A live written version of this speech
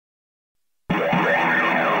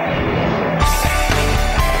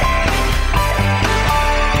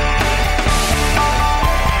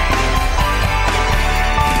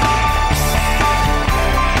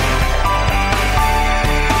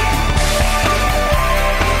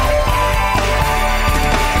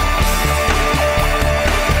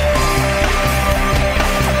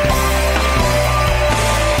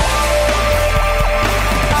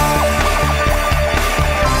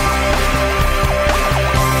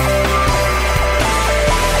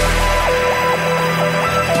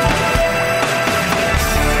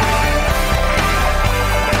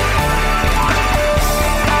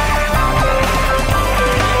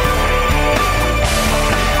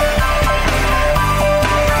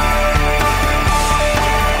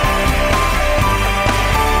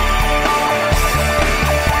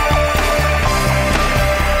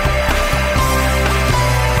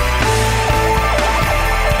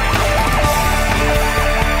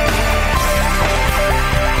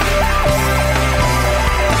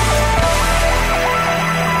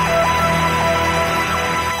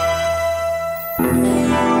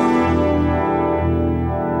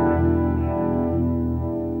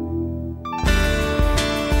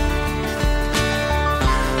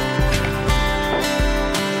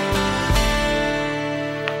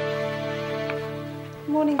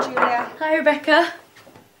Rebecca.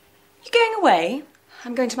 You going away?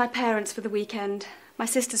 I'm going to my parents for the weekend. My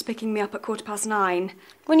sister's picking me up at 9:15.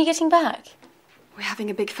 When are you getting back? We're having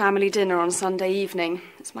a big family dinner on Sunday evening.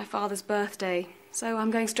 It's my father's birthday, so I'm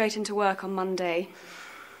going straight into work on Monday.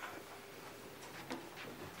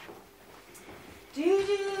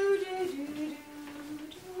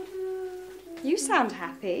 You sound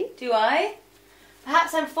happy. Do I?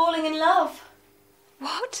 Perhaps I'm falling in love.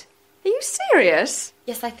 What? Are you serious?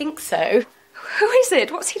 Yes, I think so. Who is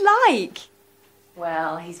it? What's he like?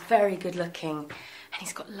 Well, he's very good looking and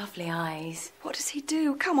he's got lovely eyes. What does he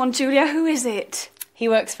do? Come on, Julia, who is it? He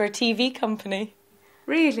works for a TV company.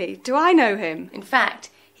 Really? Do I know him? In fact,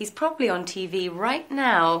 he's probably on TV right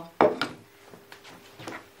now.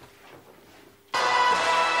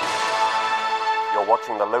 You're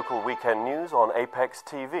watching the local weekend news on Apex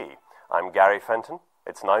TV. I'm Gary Fenton.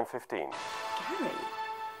 It's 9:15. Gary?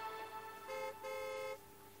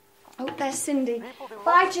 Oh, there's Cindy.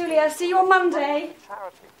 Bye, Julia. See you on Monday.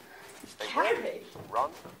 Gary? Run,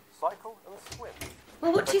 cycle and swim.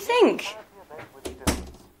 Well, what do you think?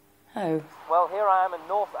 Oh. Well, here I am in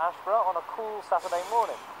North Ashborough on a cool Saturday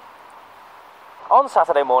morning. On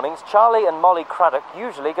Saturday mornings, Charlie and Molly Craddock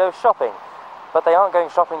usually go shopping. But they aren't going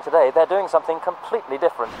shopping today, they're doing something completely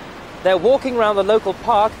different. They're walking around the local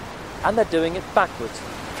park, and they're doing it backwards.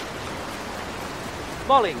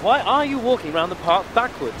 Molly, why are you walking around the park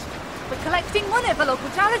backwards? We're collecting money for local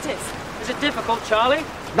charities. Is it difficult, Charlie?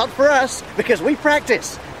 Not for us, because we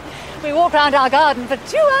practice. We walk around our garden for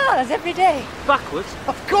 2 hours every day. Backwards?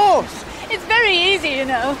 Of course! It's very easy, you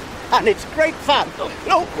know. And it's great fun.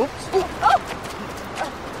 Oh, oops. Oh.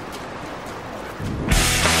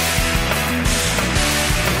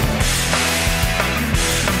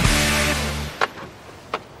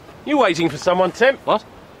 You waiting for someone, Tim? What?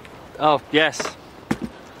 Oh, yes.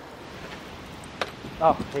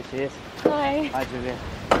 Oh, here she is. Hi. Hi, Julia.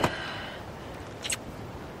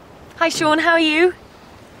 Hi, Sean. How are you?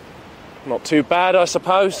 Not too bad, I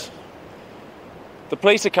suppose. The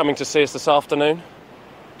police are coming to see us this afternoon.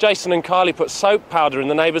 Jason and Kylie put soap powder in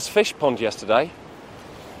the neighbour's fish pond yesterday.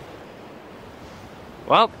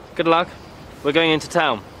 Well, good luck. We're going into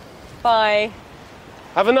town. Bye.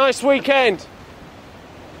 Have a nice weekend.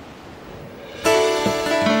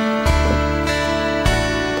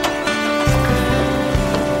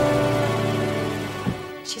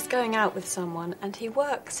 She's going out with someone, and he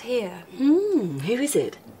works here. Who is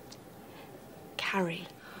it? Carrie.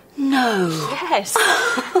 No. Yes.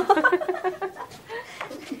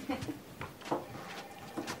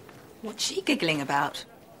 What's she giggling about?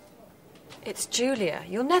 It's Julia.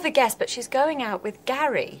 You'll never guess, but she's going out with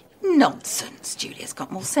Gary. Nonsense. Julia's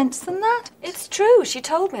got more sense than that. It's true. She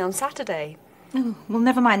told me on Saturday. Oh, well,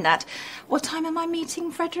 never mind that. What time am I meeting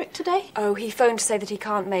Frederick today? Oh, he phoned to say that he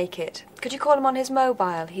can't make it. Could you call him on his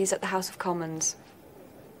mobile? He's at the House of Commons.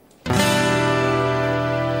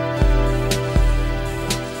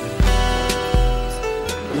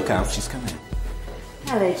 Look out, she's coming.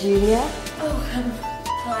 Hello, Julia.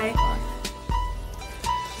 Hi.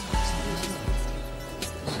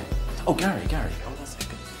 Oh, Gary. Oh, that's good.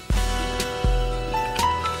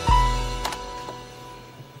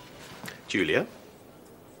 Julia?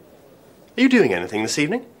 Are you doing anything this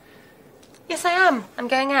evening? Yes, I am. I'm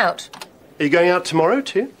going out. Are you going out tomorrow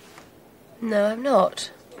too? No, I'm not.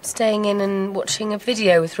 I'm staying in and watching a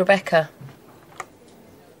video with Rebecca.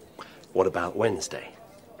 What about Wednesday?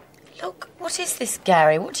 Look, what is this,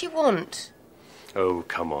 Gary? What do you want? Oh,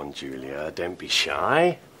 come on, Julia. Don't be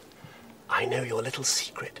shy. I know your little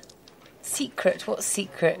secret. Secret? What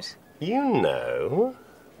secret? You know.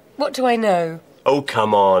 What do I know? Oh,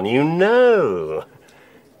 come on, you know.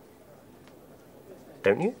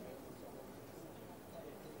 Don't you?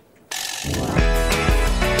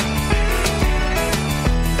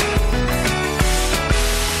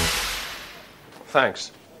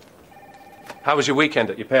 Thanks. How was your weekend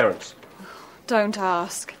at your parents'? Don't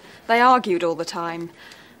ask. They argued all the time.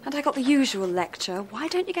 And I got the usual lecture. Why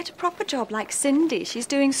don't you get a proper job like Cindy? She's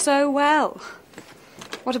doing so well.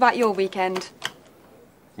 What about your weekend?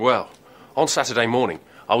 Well, on Saturday morning,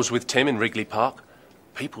 I was with Tim in Wrigley Park.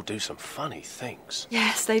 People do some funny things.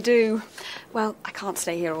 Yes, they do. Well, I can't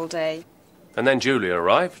stay here all day. And then Julia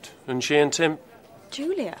arrived, and she and Tim...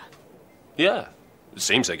 Julia? Yeah, it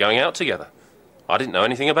seems they're going out together. I didn't know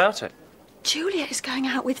anything about it. Julia is going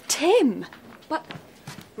out with Tim. What?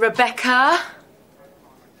 Rebecca?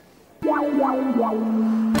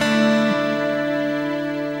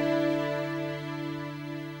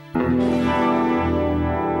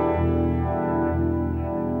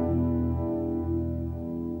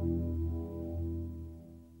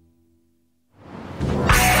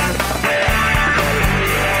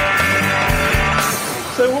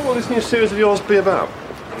 series of yours be about?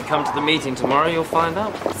 When you come to the meeting tomorrow, you'll find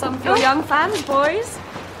out. Some of your young fans, boys.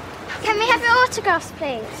 Can we have your autographs,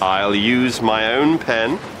 please? I'll use my own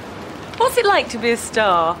pen. What's it like to be a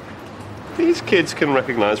star? These kids can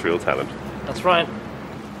recognise real talent. That's right.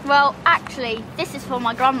 Well, actually, this is for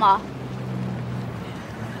my grandma.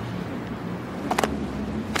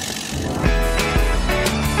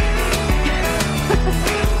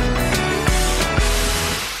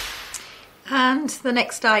 And the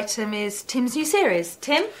next item is Tim's new series.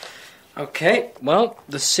 Tim? OK, well,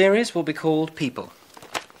 the series will be called People.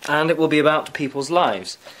 And it will be about people's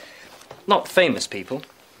lives. Not famous people,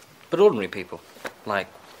 but ordinary people. Like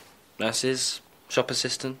nurses, shop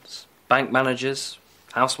assistants, bank managers,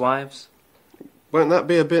 housewives. Won't that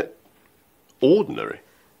be a bit ordinary?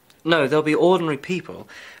 No, they'll be ordinary people,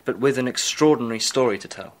 but with an extraordinary story to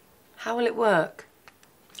tell. How will it work?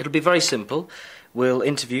 It'll be very simple. We'll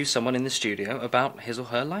interview someone in the studio about his or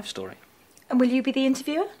her life story. And will you be the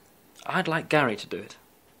interviewer? I'd like Gary to do it.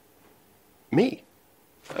 Me?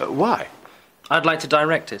 Why? I'd like to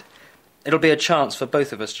direct it. It'll be a chance for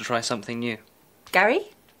both of us to try something new. Gary?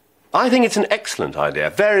 I think it's an excellent idea.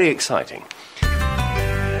 Very exciting.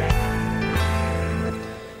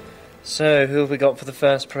 So, who have we got for the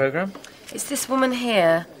first programme? It's this woman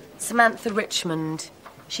here, Samantha Richmond.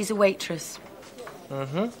 She's a waitress.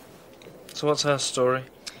 Mm-hmm. So what's her story?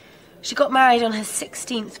 She got married on her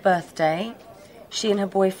 16th birthday. She and her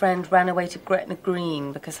boyfriend ran away to Gretna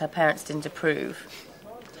Green because her parents didn't approve.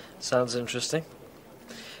 Sounds interesting.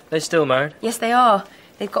 They still married? Yes, they are.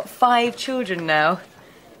 They've got 5 children now.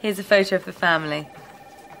 Here's a photo of the family.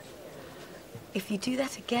 If you do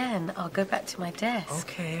that again, I'll go back to my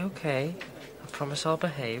desk. OK. I promise I'll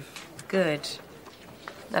behave. Good.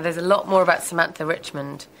 Now, there's a lot more about Samantha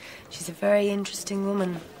Richmond. She's a very interesting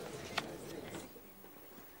woman.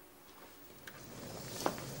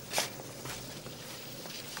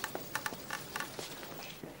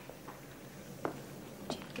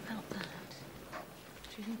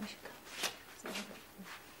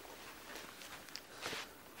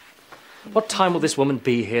 What time will this woman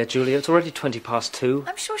be here, Julia? It's already 2:20.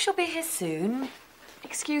 I'm sure she'll be here soon.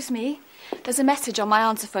 Excuse me. There's a message on my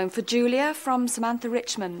answer phone for Julia from Samantha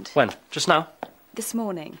Richmond. When? Just now? This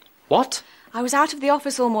morning. What? I was out of the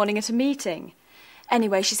office all morning at a meeting.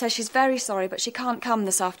 Anyway, she says she's very sorry, but she can't come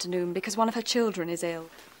this afternoon because one of her children is ill.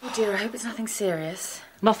 Oh, dear, I hope it's nothing serious.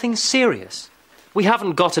 Nothing serious? We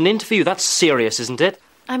haven't got an interview. That's serious, isn't it?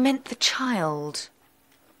 I meant the child.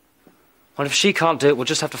 Well, if she can't do it, we'll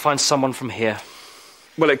just have to find someone from here.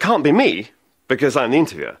 Well, it can't be me, because I'm the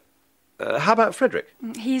interviewer. How about Frederick?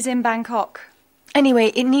 He's in Bangkok.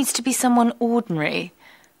 Anyway, it needs to be someone ordinary.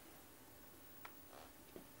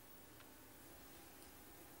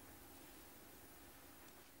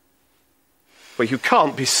 Well, you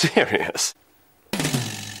can't be serious.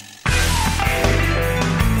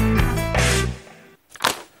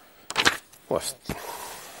 What?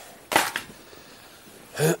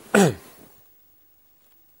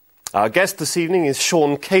 Our guest this evening is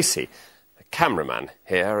Sean Casey, a cameraman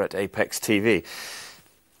here at Apex TV.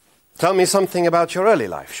 Tell me something about your early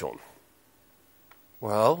life, Sean.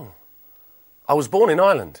 Well, I was born in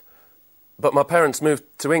Ireland, but my parents moved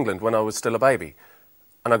to England when I was still a baby,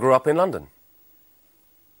 and I grew up in London.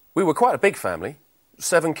 We were quite a big family,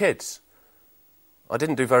 7 kids. I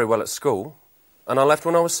didn't do very well at school, and I left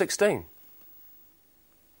when I was 16.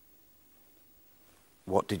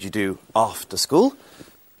 What did you do after school?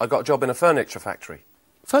 I got a job in a furniture factory.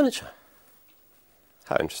 Furniture?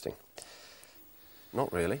 How interesting.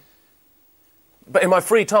 Not really. But in my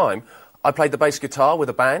free time, I played the bass guitar with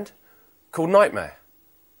a band called Nightmare.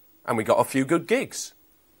 And we got a few good gigs.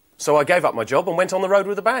 So I gave up my job and went on the road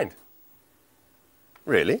with the band.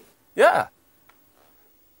 Really? Yeah.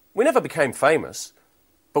 We never became famous,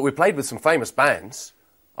 but we played with some famous bands.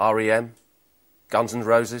 R.E.M., Guns N'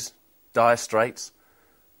 Roses, Dire Straits.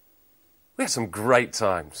 We had some great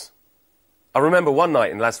times. I remember one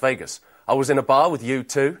night in Las Vegas, I was in a bar with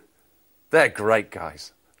U2. They're great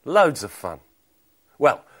guys. Loads of fun.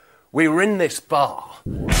 Well, we were in this bar,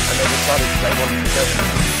 and they decided they wanted to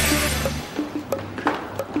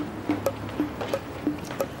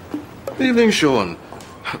go. Evening, Sean.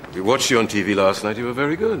 We watched you on TV last night. You were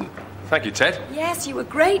very good. Thank you, Ted. Yes, you were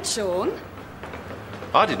great, Sean.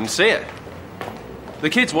 I didn't see it. The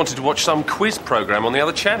kids wanted to watch some quiz programme on the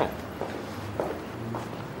other channel.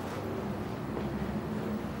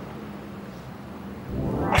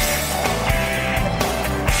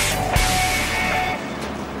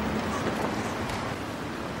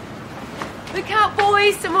 Look out,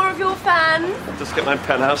 boys, some more of your fans. Just get my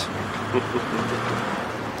pen out.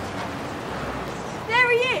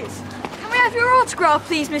 There he is. autograph,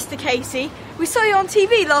 please, Mr. Casey? We saw you on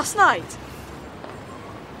TV last night.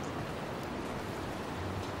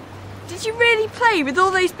 Did you really play with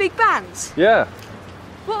all those big bands? Yeah,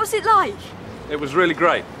 What was it like? it was really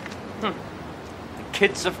great. The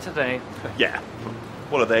kids of today. Yeah.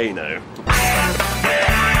 What do they know?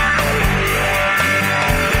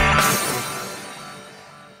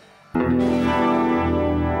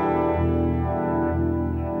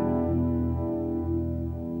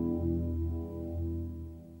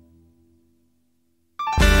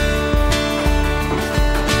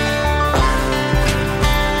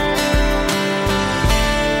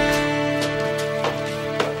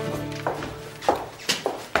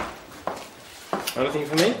 Anything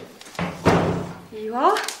for me? Here you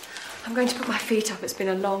are. I'm going to put my feet up. It's been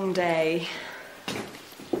a long day.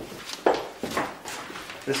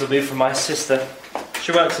 This'll be for my sister.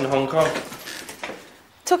 She works in Hong Kong.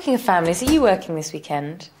 Talking of families, are you working this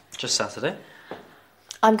weekend? Just Saturday.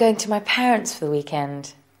 I'm going to my parents for the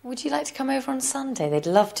weekend. Would you like to come over on Sunday? They'd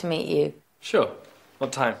love to meet you. Sure.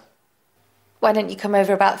 What time? Why don't you come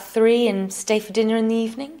over about 3 and stay for dinner in the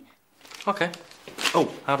evening? Okay.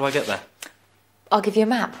 Oh, how do I get there? I'll give you a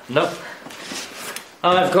map. No.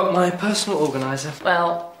 I've got my personal organiser.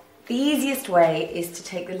 Well, the easiest way is to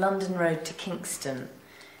take the London Road to Kingston.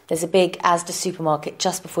 There's a big Asda supermarket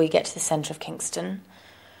just before you get to the centre of Kingston.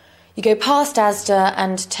 You go past Asda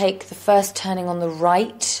and take the first turning on the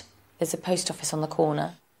right. There's a post office on the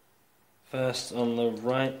corner. First on the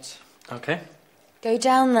right. Okay. Go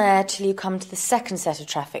down there till you come to the second set of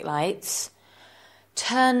traffic lights.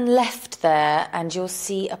 Turn left there and you'll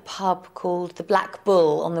see a pub called the Black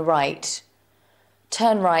Bull on the right.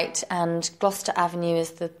 Turn right and Gloucester Avenue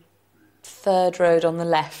is the third road on the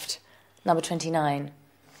left, number 29.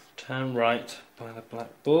 Turn right by the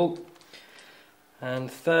Black Bull. And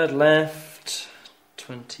third left,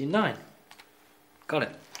 29. Got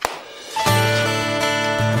it.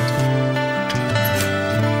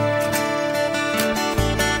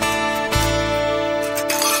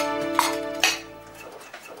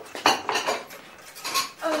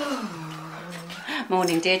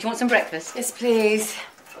 Morning, dear. Do you want some breakfast? Yes, please.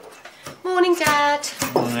 Morning, Dad.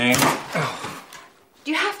 Morning.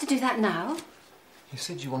 Do you have to do that now? You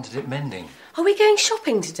said you wanted it mending. Are we going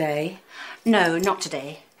shopping today? No, not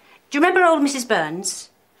today. Do you remember old Mrs. Burns?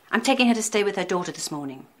 I'm taking her to stay with her daughter this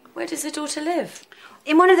morning. Where does her daughter live?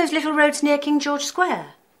 In one of those little roads near King George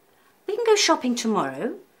Square. We can go shopping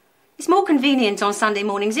tomorrow. It's more convenient on Sunday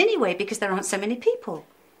mornings anyway because there aren't so many people.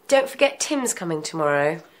 Don't forget Tim's coming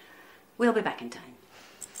tomorrow. We'll be back in time.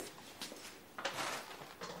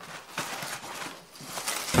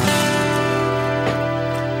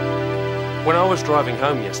 When I was driving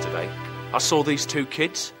home yesterday, I saw these two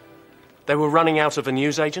kids. They were running out of a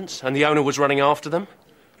newsagent's and the owner was running after them.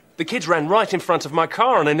 The kids ran right in front of my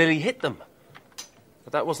car and I nearly hit them.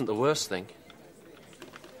 But that wasn't the worst thing.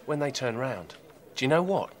 When they turned round, do you know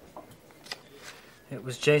what? It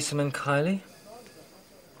was Jason and Kylie.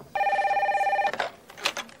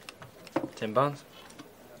 Tim Barnes.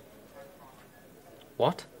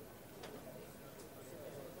 What?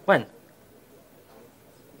 When?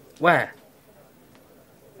 Where?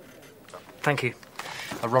 Thank you.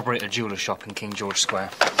 A robbery at a jeweller's shop in King George Square.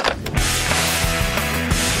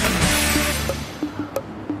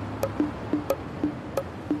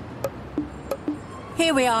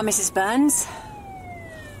 Here we are, Mrs. Burns.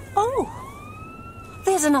 Oh,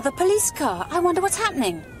 there's another police car. I wonder what's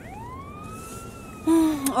happening.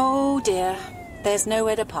 Oh, dear. There's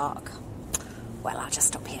nowhere to park. Well, I'll just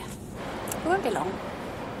stop here. It won't be long.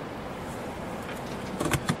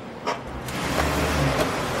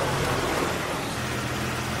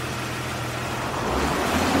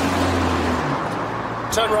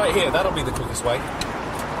 Turn right here, that'll be the quickest way.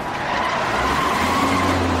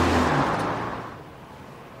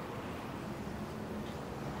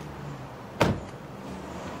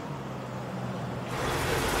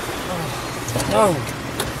 No.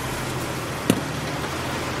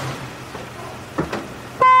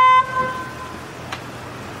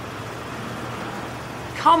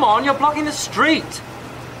 Come on, you're blocking the street.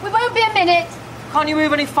 We won't be a minute. Can't you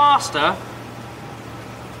move any faster?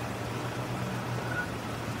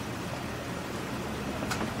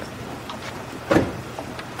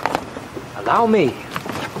 Allow me.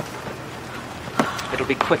 It'll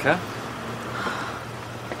be quicker.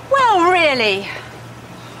 Well, really?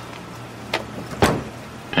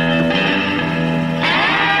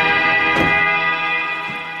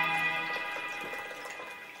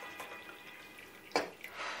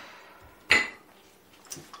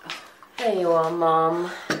 There you are,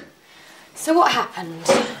 Mum. So what happened?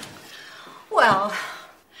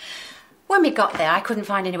 When we got there, I couldn't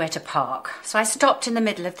find anywhere to park, so I stopped in the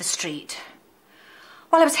middle of the street.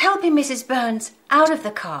 While I was helping Mrs. Burns out of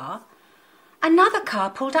the car, another car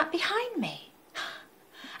pulled up behind me.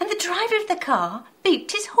 And the driver of the car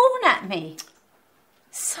beeped his horn at me.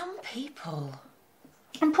 Some people.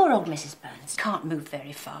 And poor old Mrs. Burns can't move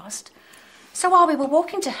very fast. So while we were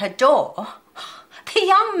walking to her door, the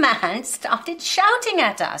young man started shouting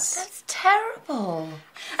at us. That's terrible.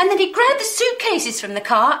 And then he grabbed the suitcases from the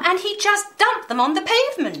car and he just dumped them on the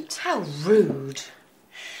pavement. How rude.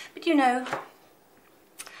 But you know,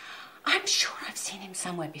 I'm sure I've seen him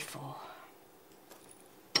somewhere before.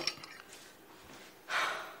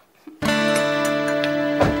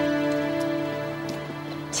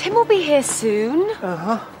 Tim will be here soon.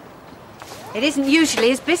 Uh-huh. It isn't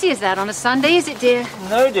usually as busy as that on a Sunday, is it, dear?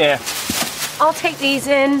 No, dear. I'll take these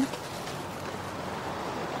in.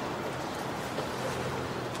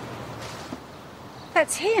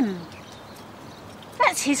 That's him.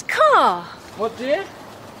 That's his car. What, dear?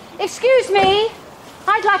 Excuse me.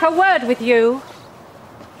 I'd like a word with you.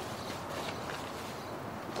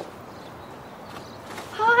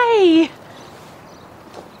 Hi.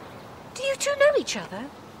 Do you two know each other?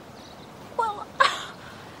 Well,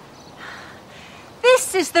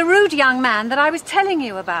 this is the rude young man that I was telling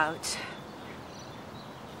you about.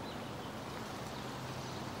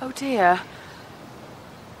 Oh dear.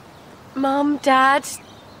 Mum, Dad,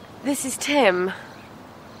 this is Tim.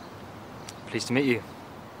 Pleased to meet you.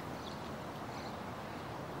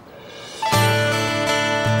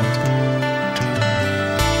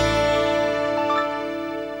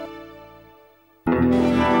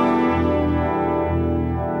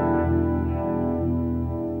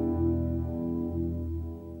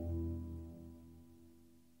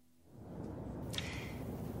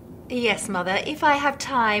 Yes, Mother. If I have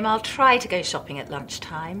time, I'll try to go shopping at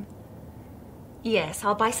lunchtime. Yes,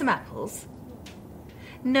 I'll buy some apples.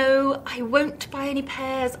 No, I won't buy any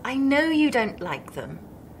pears. I know you don't like them.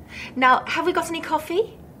 Now, have we got any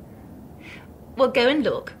coffee? Well, go and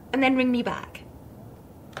look, and then ring me back.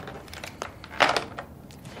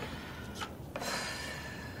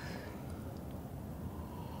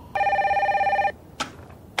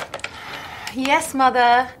 Yes,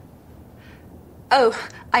 Mother. Oh,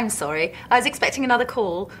 I'm sorry. I was expecting another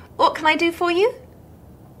call. What can I do for you?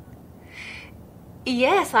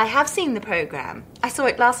 Yes, I have seen the programme. I saw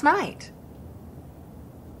it last night.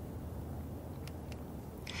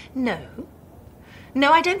 No.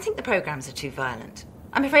 No, I don't think the programmes are too violent.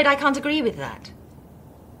 I'm afraid I can't agree with that.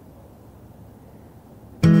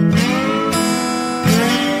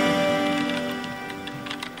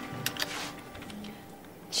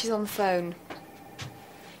 She's on the phone.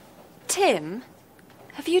 Tim,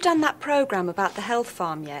 have you done that programme about the health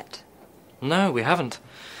farm yet? No, we haven't.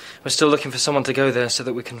 We're still looking for someone to go there so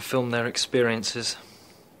that we can film their experiences.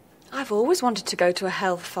 I've always wanted to go to a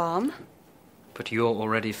health farm. But you're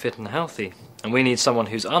already fit and healthy, and we need someone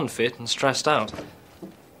who's unfit and stressed out.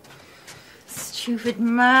 Stupid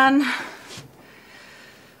man.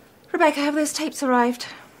 Rebecca, have those tapes arrived?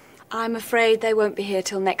 I'm afraid they won't be here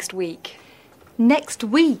till next week. Next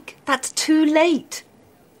week? That's too late.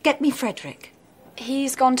 Get me Frederick.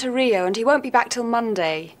 He's gone to Rio and he won't be back till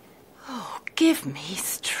Monday. Oh, give me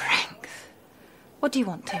strength. What do you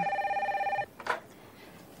want, Tim?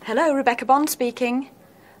 Hello, Rebecca Bond speaking.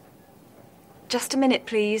 Just a minute,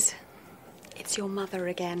 please. It's your mother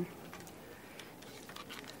again.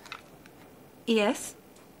 Yes?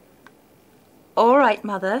 All right,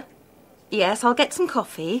 Mother. Yes, I'll get some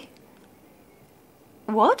coffee.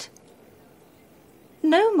 What?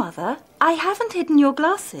 No, Mother. I haven't hidden your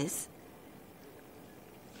glasses.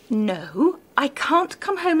 No, I can't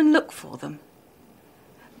come home and look for them.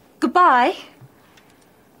 Goodbye.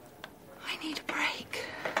 I need a break.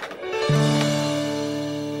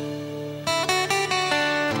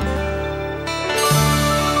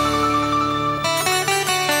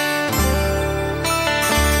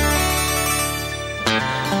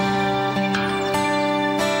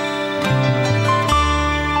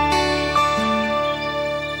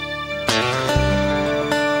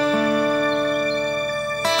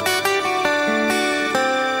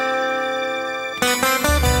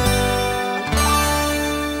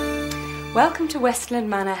 Welcome to Westland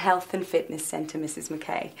Manor Health and Fitness Centre, Mrs.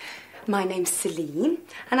 McKay. My name's Celine,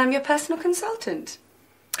 and I'm your personal consultant.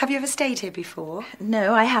 Have you ever stayed here before?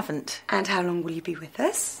 No, I haven't. And how long will you be with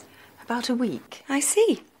us? About a week. I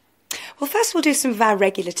see. Well, first we'll do some of our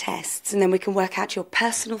regular tests, and then we can work out your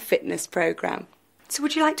personal fitness programme. So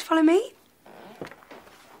would you like to follow me?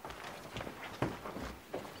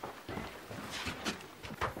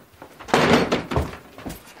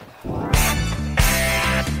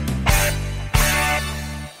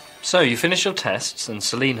 So, you finished your tests and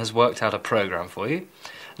Celine has worked out a programme for you.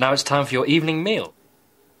 Now it's time for your evening meal.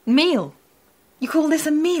 Meal? You call this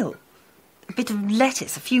a meal? A bit of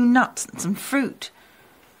lettuce, a few nuts and some fruit.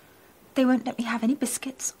 They won't let me have any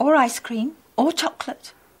biscuits or ice cream or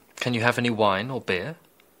chocolate. Can you have any wine or beer?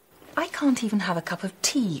 I can't even have a cup of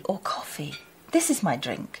tea or coffee. This is my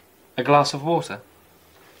drink. A glass of water?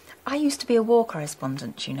 I used to be a war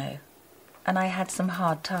correspondent, you know, and I had some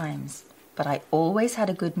hard times. But I always had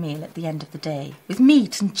a good meal at the end of the day, with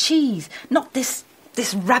meat and cheese, not this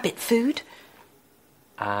rabbit food.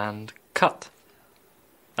 And cut.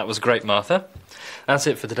 That was great, Martha. That's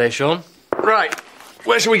it for today, Sean. Right.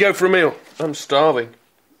 Where shall we go for a meal? I'm starving.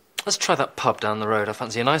 Let's try that pub down the road. I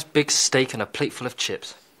fancy a nice big steak and a plate full of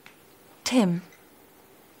chips. Tim,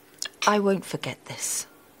 I won't forget this.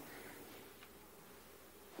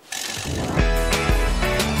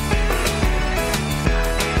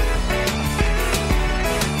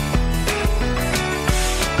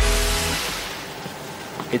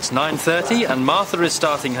 It's 9:30 and Martha is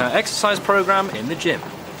starting her exercise programme in the gym.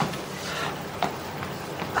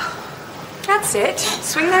 That's it.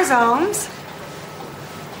 Swing those arms.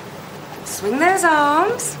 Swing those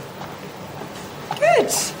arms. Good.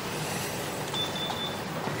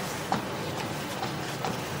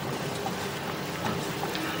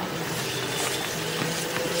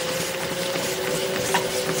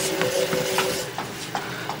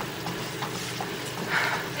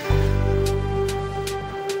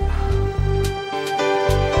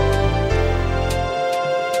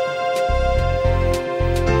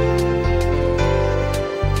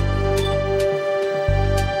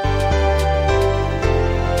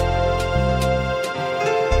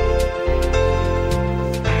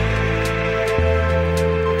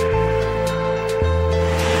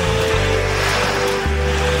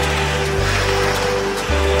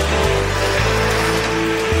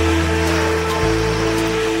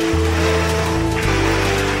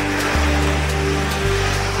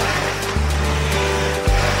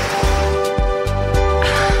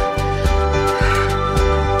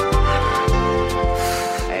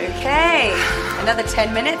 Another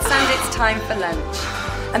 10 minutes and it's time for lunch.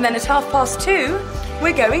 And then at 2:30,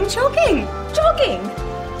 we're going jogging. Jogging?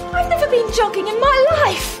 I've never been jogging in my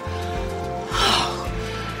life.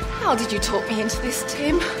 How did you talk me into this,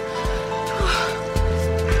 Tim?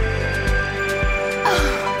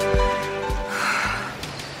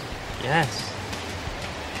 Yes.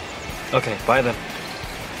 Okay, bye then.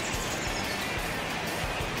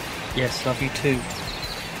 Yes, love you too.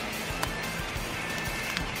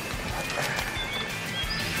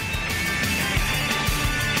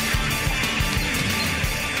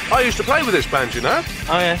 I used to play with this band, you know.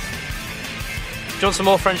 Oh, yes. Do you want some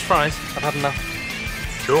more French fries? I've had enough.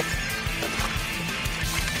 Sure.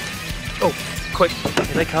 Oh, quick.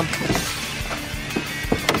 Here they come.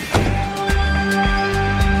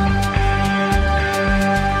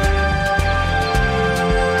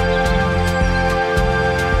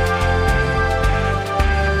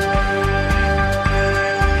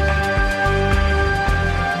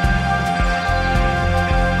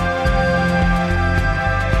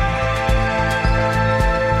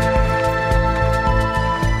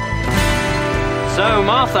 So,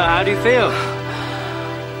 Martha, how do you feel?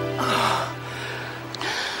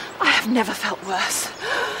 I have never felt worse.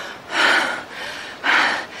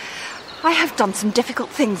 I have done some difficult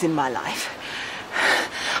things in my life.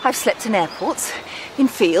 I've slept in airports, in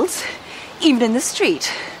fields, even in the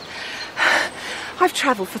street. I've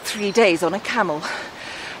travelled for 3 days on a camel.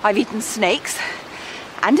 I've eaten snakes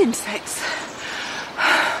and insects.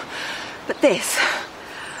 But this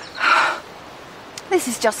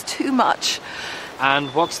is just too much.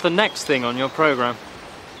 And what's the next thing on your programme?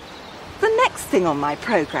 The next thing on my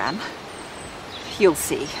programme? You'll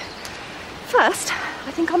see. First,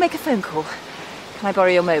 I think I'll make a phone call. Can I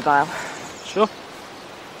borrow your mobile? Sure.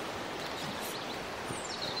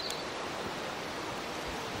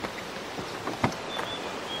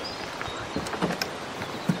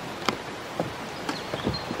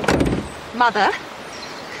 Mother,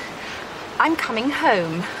 I'm coming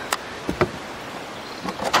home.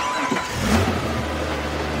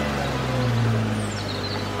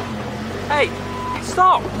 Hey,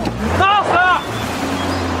 stop! Martha!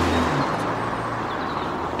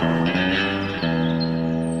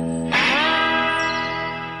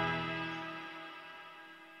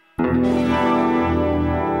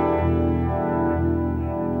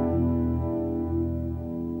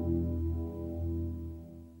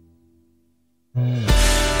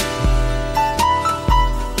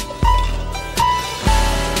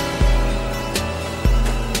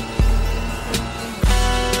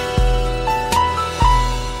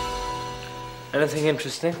 Anything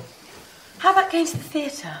interesting? How about going to the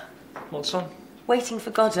theatre? What's on? Waiting for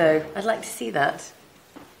Godot. I'd like to see that.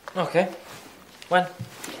 Okay. When?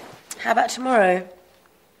 How about tomorrow?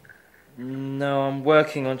 No, I'm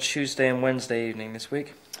working on Tuesday and Wednesday evening this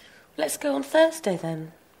week. Let's go on Thursday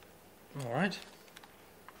then. All right.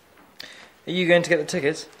 Are you going to get the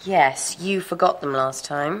tickets? Yes, you forgot them last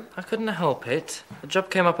time. I couldn't help it. The job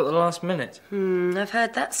came up at the last minute. I've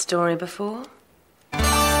heard that story before.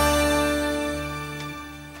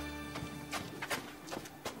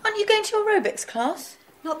 Aren't you going to your aerobics class?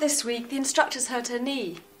 Not this week. The instructor's hurt her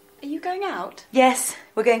knee. Are you going out? Yes,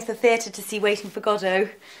 we're going to the theatre to see Waiting for Godot.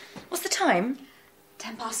 What's the time?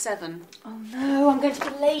 7:10. Oh no, I'm going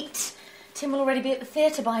to be late. Tim will already be at the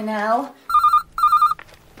theatre by now.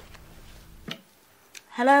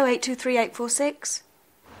 Hello, 823-846.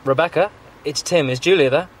 Rebecca, it's Tim. Is Julia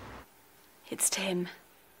there? It's Tim.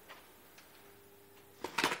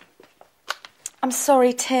 I'm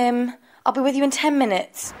sorry, Tim. I'll be with you in 10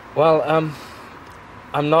 minutes. Well,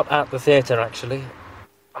 I'm not at the theatre, actually.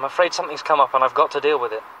 I'm afraid something's come up and I've got to deal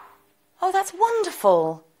with it. Oh, that's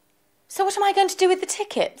wonderful. So what am I going to do with the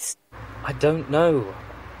tickets? I don't know.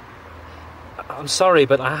 I'm sorry,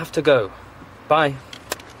 but I have to go. Bye.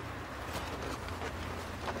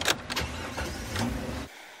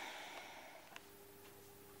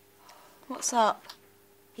 What's up?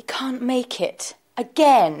 He can't make it.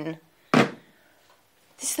 Again.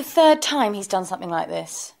 This is the third time he's done something like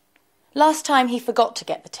this. Last time he forgot to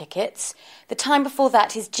get the tickets. The time before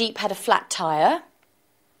that his Jeep had a flat tyre.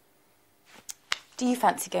 Do you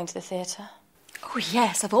fancy going to the theatre? Oh,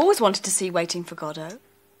 yes. I've always wanted to see Waiting for Godot.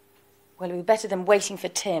 Well, it'll be better than waiting for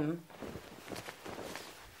Tim.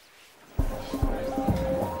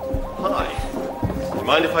 Hi. Do you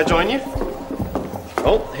mind if I join you?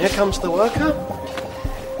 Oh, here comes the worker.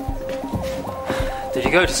 Did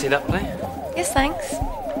you go to see that play? Yes, thanks.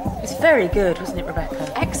 It was very good, wasn't it,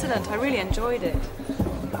 Rebecca? Excellent. I really enjoyed it.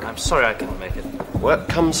 I'm sorry I couldn't make it. Work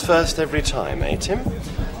comes first every time, eh, Tim?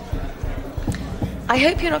 I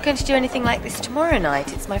hope you're not going to do anything like this tomorrow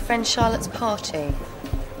night. It's my friend Charlotte's party.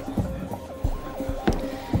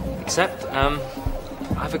 Except,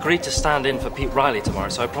 I've agreed to stand in for Pete Riley tomorrow,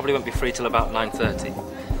 so I probably won't be free till about 9:30.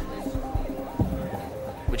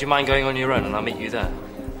 Would you mind going on your own and I'll meet you there?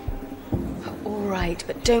 All right,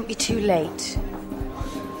 but don't be too late.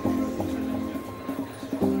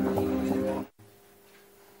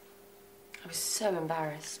 I was so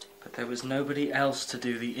embarrassed. But there was nobody else to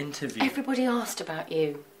do the interview. Everybody asked about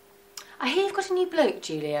you. I hear you've got a new bloke,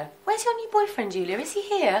 Julia. Where's your new boyfriend, Julia? Is he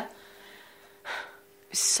here?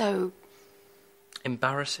 It was so...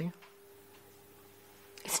 Embarrassing?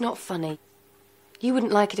 It's not funny. You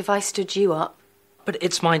wouldn't like it if I stood you up. But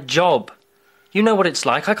it's my job. You know what it's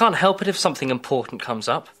like. I can't help it if something important comes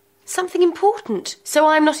up. Something important? So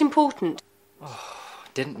I'm not important? Oh, I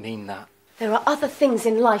didn't mean that. There are other things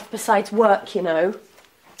in life besides work, you know.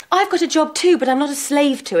 I've got a job too, but I'm not a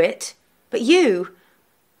slave to it. But you'd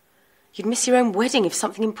miss your own wedding if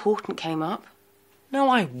something important came up. No,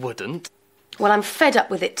 I wouldn't. Well, I'm fed up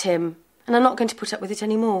with it, Tim, and I'm not going to put up with it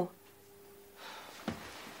anymore.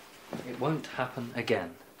 It won't happen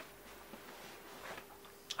again.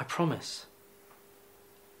 I promise.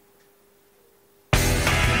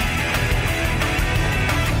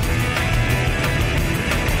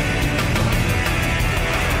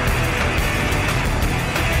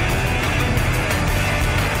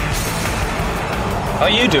 Are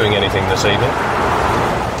you doing anything this evening?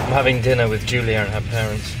 I'm having dinner with Julia and her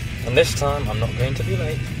parents. And this time, I'm not going to be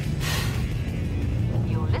late.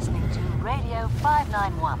 You're listening to Radio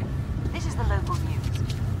 591. This is the local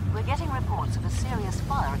news. We're getting reports of a serious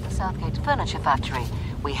fire at the Southgate Furniture Factory.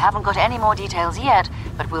 We haven't got any more details yet,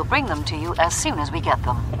 but we'll bring them to you as soon as we get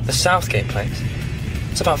them. The Southgate place?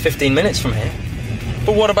 It's about 15 minutes from here.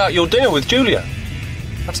 But what about your dinner with Julia?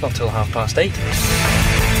 That's not till 8:30.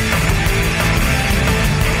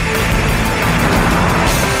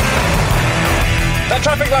 That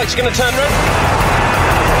traffic light's going to turn red.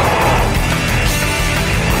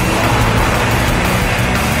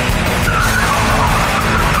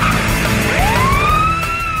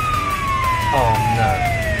 Oh, no.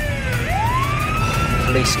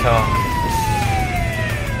 Police car.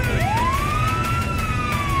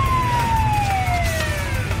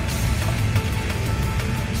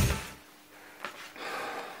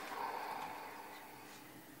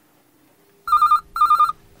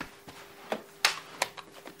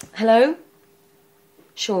 Hello?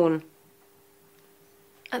 Sean.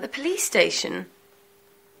 At the police station?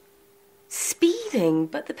 Speeding?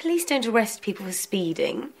 But the police don't arrest people for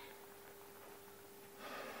speeding.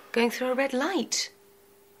 Going through a red light.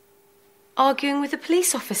 Arguing with a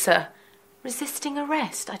police officer. Resisting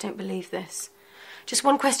arrest. I don't believe this. Just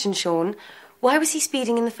one question, Sean. Why was he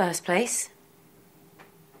speeding in the first place?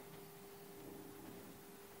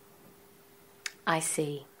 I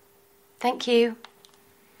see. Thank you.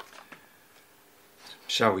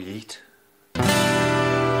 Shall we eat?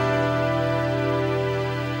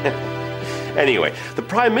 Anyway, the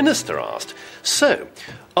Prime Minister asked, so,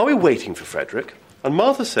 are we waiting for Frederick? And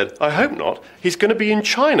Martha said, I hope not. He's going to be in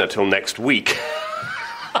China till next week.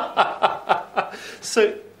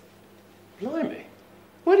 So, blimey,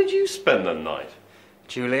 where did you spend the night?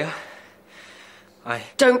 Julia,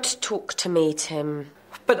 Don't talk to me, Tim.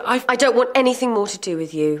 But I don't want anything more to do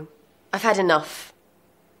with you. I've had enough.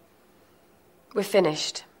 We're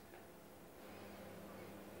finished.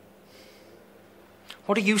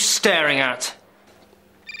 What are you staring at?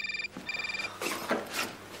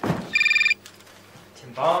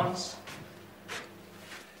 Tim Barnes?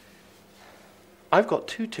 I've got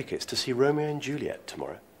 2 tickets to see Romeo and Juliet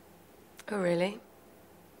tomorrow. Oh, really?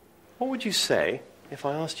 What would you say if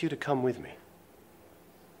I asked you to come with me?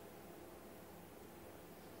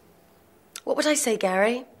 What would I say,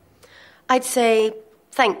 Gary? I'd say,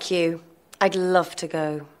 thank you. I'd love to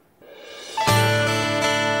go.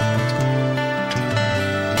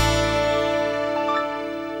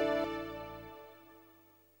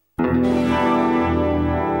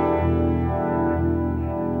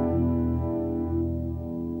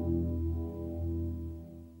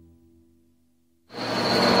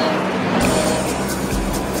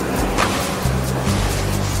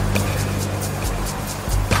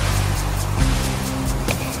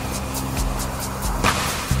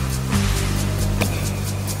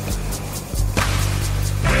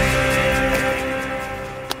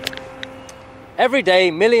 Every day,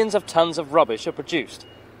 millions of tons of rubbish are produced.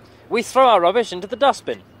 We throw our rubbish into the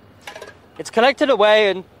dustbin. It's collected away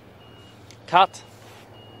and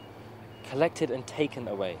collected and taken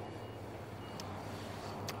away.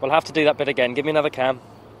 We'll have to do that bit again. Give me another can.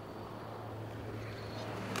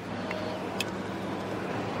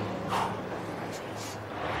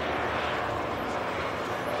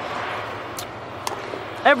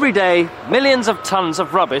 Every day, millions of tons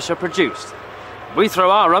of rubbish are produced. We throw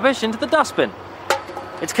our rubbish into the dustbin.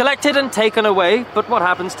 It's collected and taken away, but what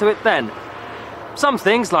happens to it then? Some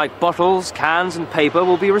things like bottles, cans and paper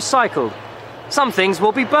will be recycled. Some things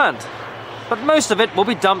will be burnt. But most of it will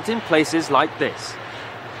be dumped in places like this.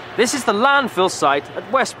 This is the landfill site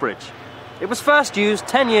at Westbridge. It was first used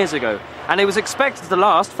 10 years ago, and it was expected to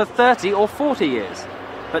last for 30 or 40 years.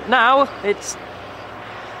 But now it's...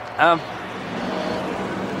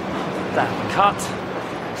 that cut.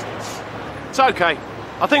 It's okay.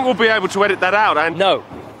 I think we'll be able to edit that out, and... No.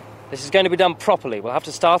 This is going to be done properly. We'll have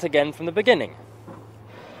to start again from the beginning.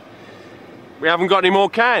 We haven't got any more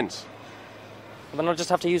cans. Then I'll just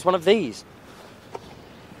have to use one of these.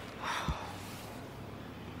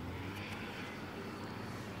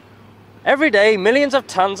 Every day, millions of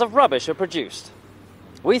tons of rubbish are produced.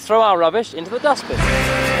 We throw our rubbish into the dustbin.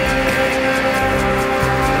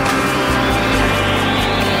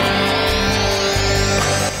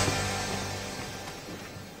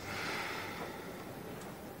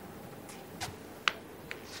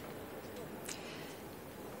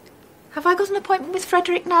 Have I got an appointment with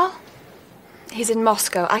Frederick now? He's in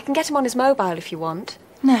Moscow. I can get him on his mobile if you want.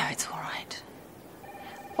 No, it's all right.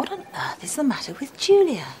 What on earth is the matter with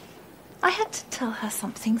Julia? I had to tell her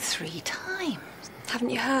something 3 times.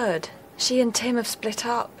 Haven't you heard? She and Tim have split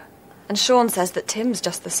up. And Sean says that Tim's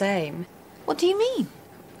just the same. What do you mean?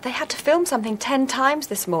 They had to film something 10 times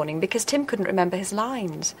this morning because Tim couldn't remember his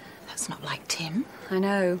lines. That's not like Tim. I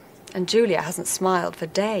know. And Julia hasn't smiled for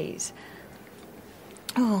days.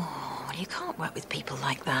 Oh, well, you can't work with people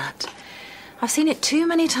like that. I've seen it too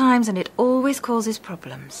many times and it always causes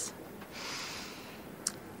problems.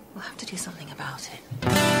 We'll have to do something about it.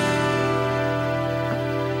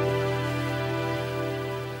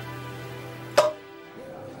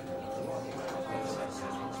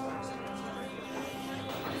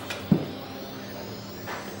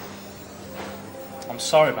 I'm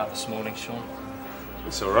sorry about this morning, Sean.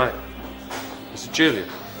 It's all right. It's Julia.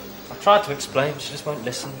 I've tried to explain, but she just won't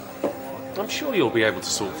listen. I'm sure you'll be able to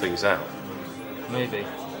sort things out. Maybe.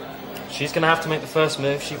 She's going to have to make the first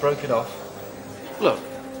move. She broke it off. Look,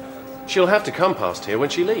 she'll have to come past here when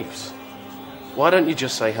she leaves. Why don't you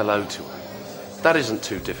just say hello to her? That isn't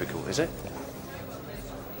too difficult, is it?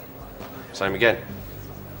 Same again.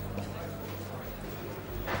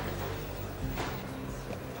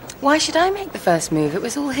 Why should I make the first move? It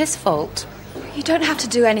was all his fault. You don't have to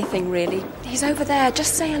do anything, really. He's over there.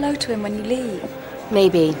 Just say hello to him when you leave.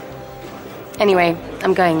 Maybe. Anyway,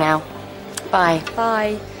 I'm going now. Bye.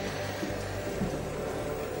 Bye.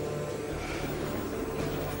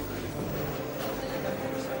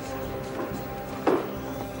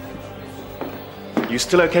 You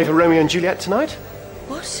still okay for Romeo and Juliet tonight?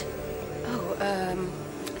 What? Oh,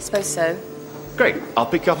 I suppose so. Great. I'll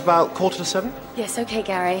pick you up about 6:45. Yes, okay,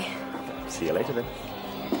 Gary. See you later then.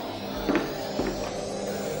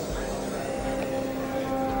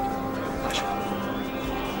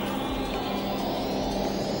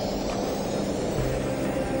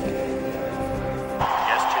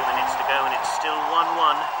 Just 2 minutes to go and it's still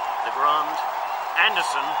 1-1. Legrand.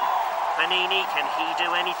 Anderson. Panini, can he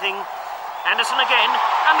do anything? Anderson again,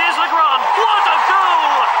 and there's Legrand. What a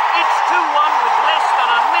goal! It's 2-1 with less than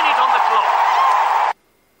a minute on the clock.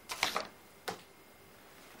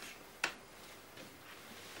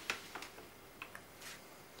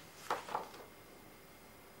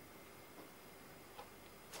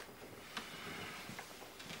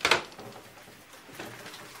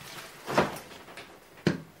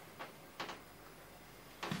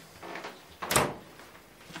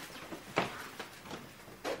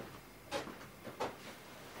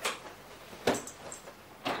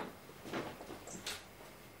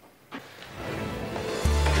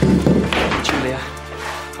 Julia,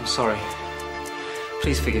 I'm sorry.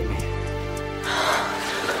 Please forgive me.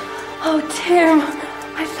 Oh, Tim,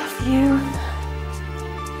 I love you.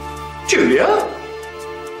 Julia?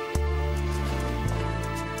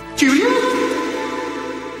 Julia?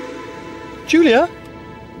 Julia?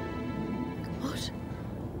 What?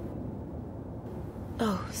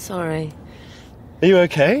 Oh, sorry. Are you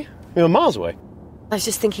okay? You're miles away. I was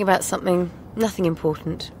just thinking about something, nothing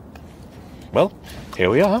important. Well, here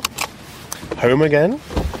we are. Home again.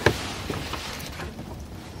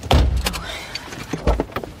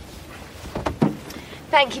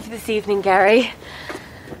 Thank you for this evening, Gary.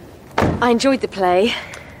 I enjoyed the play.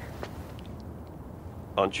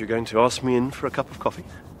 Aren't you going to ask me in for a cup of coffee?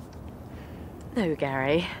 No,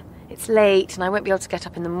 Gary. It's late and I won't be able to get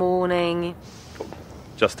up in the morning.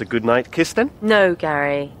 Just a good night kiss then? No,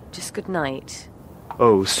 Gary. Just good night.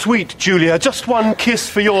 Oh, sweet Julia, just one kiss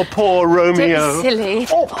for your poor Romeo. Don't be silly.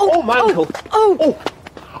 Oh, my ankle.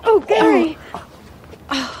 Oh, Gary.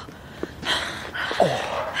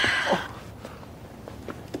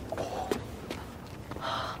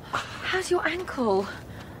 How's your ankle?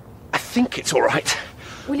 I think it's all right.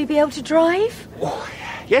 Will you be able to drive?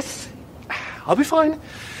 Yes, I'll be fine.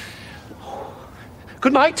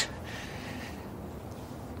 Good night.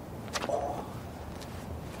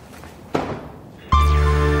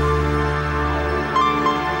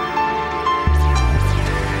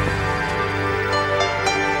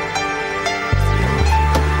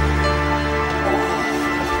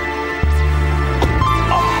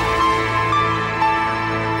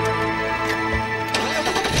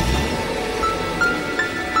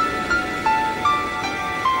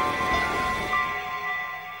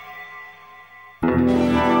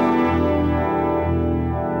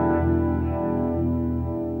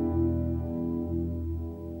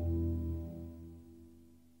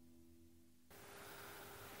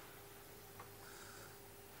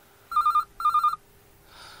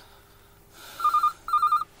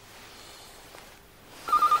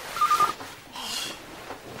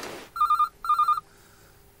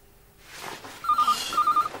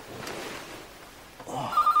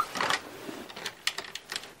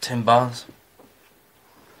 Tim Barnes.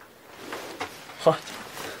 What?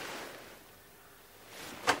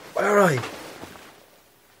 Where are you?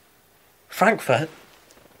 Frankfurt?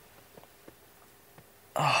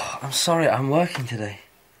 Oh, I'm sorry, I'm working today.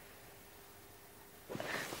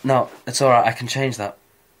 No, it's alright, I can change that.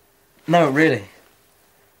 No, really.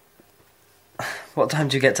 What time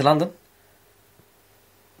do you get to London?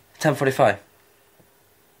 10:45.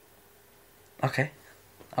 Okay,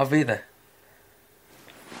 I'll be there.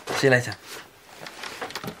 See you later.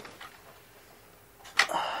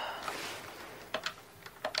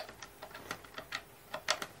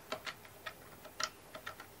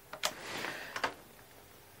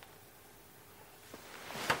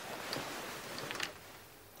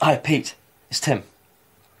 Hi, Pete. It's Tim.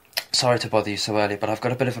 Sorry to bother you so early, but I've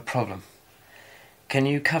got a bit of a problem. Can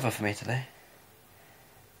you cover for me today?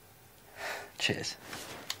 Cheers.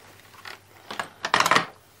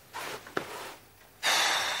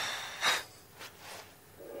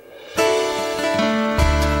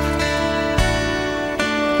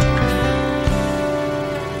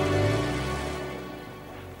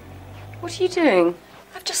 What are you doing?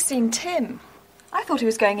 I've just seen Tim. I thought he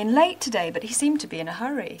was going in late today, but he seemed to be in a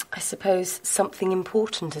hurry. I suppose something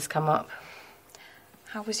important has come up.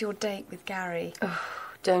 How was your date with Gary? Oh,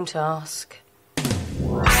 don't ask.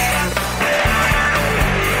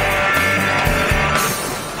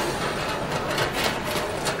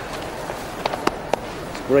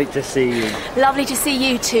 great to see you. Lovely to see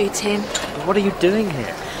you too, Tim. What are you doing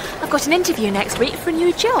here? I've got an interview next week for a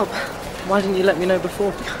new job. Why didn't you let me know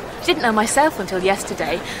before? I didn't know myself until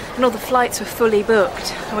yesterday, and all the flights were fully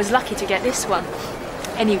booked. I was lucky to get this one.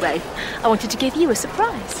 Anyway, I wanted to give you a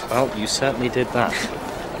surprise. Well, you certainly did that.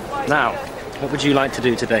 Now, what would you like to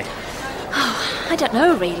do today? Oh, I don't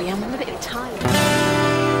know really. I'm a bit tired.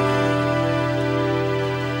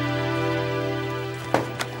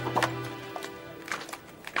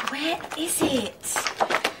 Where is it?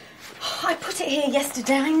 Oh, I put it here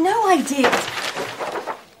yesterday. I know I did.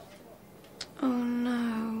 Oh,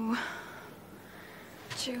 no.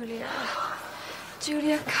 Julia.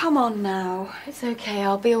 Julia, come on now. It's okay,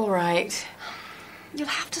 I'll be all right. You'll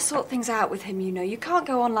have to sort things out with him, you know. You can't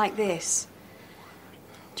go on like this.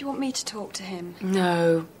 Do you want me to talk to him?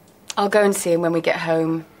 No. I'll go and see him when we get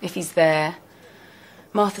home, if he's there.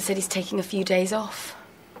 Martha said he's taking a few days off.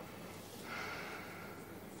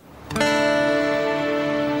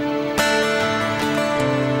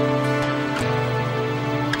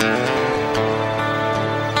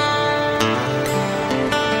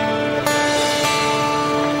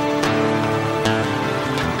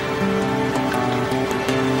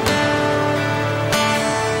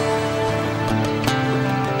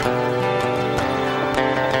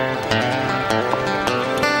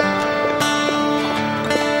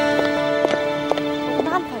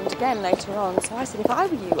 Later on, so I said if I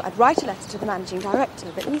were you, I'd write a letter to the managing director,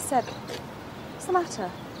 but he said, what's the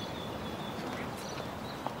matter?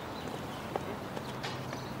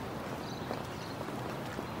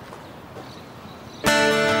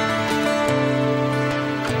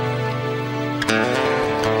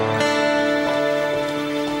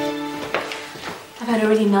 I've had a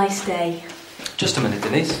really nice day. Just a minute,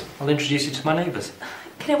 Denise. I'll introduce you to my neighbours.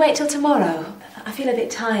 Can I wait till tomorrow? I feel a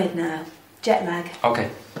bit tired now. Jet lag. OK.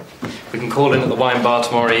 We can call in at the wine bar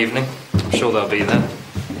tomorrow evening. I'm sure they'll be there.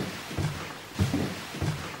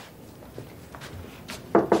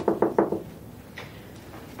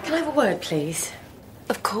 Can I have a word, please?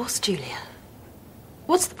 Of course, Julia.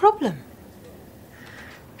 What's the problem?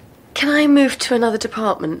 Can I move to another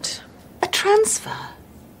department? A transfer?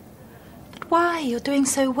 But why? You're doing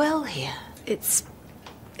so well here. It's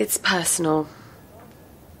personal.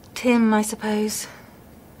 Tim, I suppose.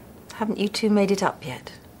 Haven't you two made it up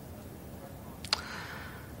yet?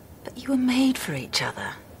 But you were made for each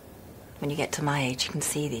other. When you get to my age, you can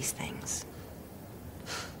see these things.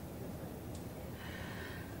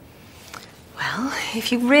 Well,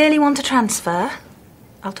 if you really want to transfer,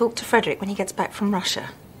 I'll talk to Frederick when he gets back from Russia.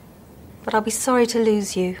 But I'll be sorry to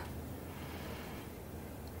lose you.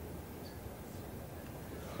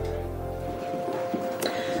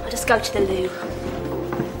 I'll just go to the loo.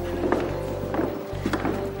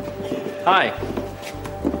 Hi.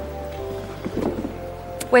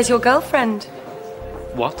 Where's your girlfriend?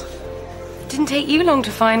 What? Didn't take you long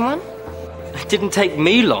to find one. It didn't take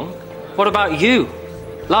me long. What about you?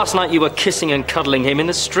 Last night you were kissing and cuddling him in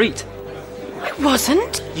the street. I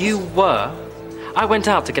wasn't. You were. I went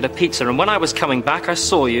out to get a pizza, and when I was coming back, I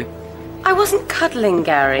saw you. I wasn't cuddling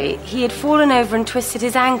Gary. He had fallen over and twisted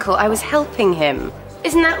his ankle. I was helping him.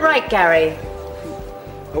 Isn't that right, Gary?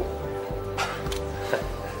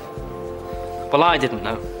 Well, I didn't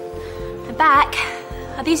know. I'm back.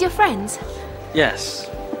 Are these your friends? Yes.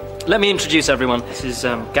 Let me introduce everyone. This is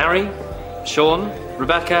Gary, Sean,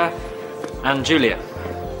 Rebecca, and Julia.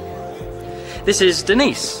 This is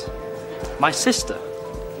Denise, my sister.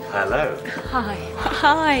 Hello. Hi.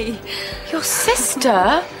 Hi. Your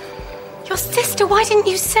sister? Your sister? Why didn't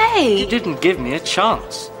you say? You didn't give me a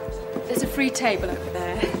chance. There's a free table over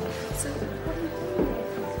there.